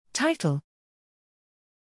Title: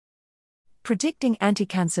 Predicting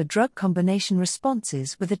Anti-Cancer Drug Combination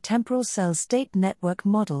Responses with a Temporal Cell State Network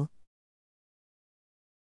Model.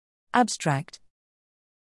 Abstract: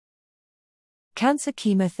 Cancer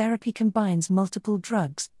chemotherapy combines multiple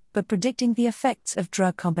drugs, but predicting the effects of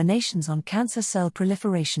drug combinations on cancer cell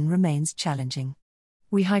proliferation remains challenging.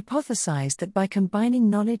 We hypothesized that by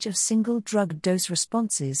combining knowledge of single drug dose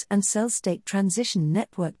responses and cell state transition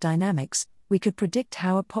network dynamics, we could predict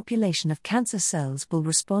how a population of cancer cells will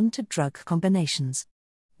respond to drug combinations.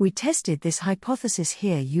 We tested this hypothesis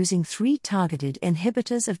here using 3 targeted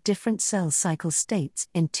inhibitors of different cell cycle states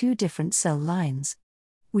in 2 different cell lines.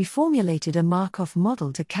 We formulated a Markov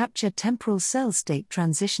model to capture temporal cell state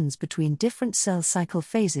transitions between different cell cycle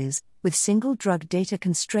phases, with single drug data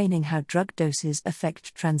constraining how drug doses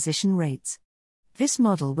affect transition rates. This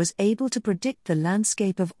model was able to predict the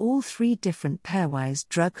landscape of all 3 different pairwise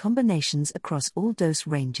drug combinations across all dose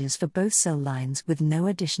ranges for both cell lines with no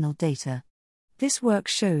additional data. This work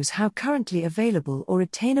shows how currently available or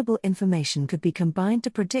attainable information could be combined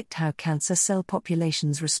to predict how cancer cell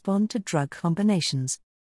populations respond to drug combinations.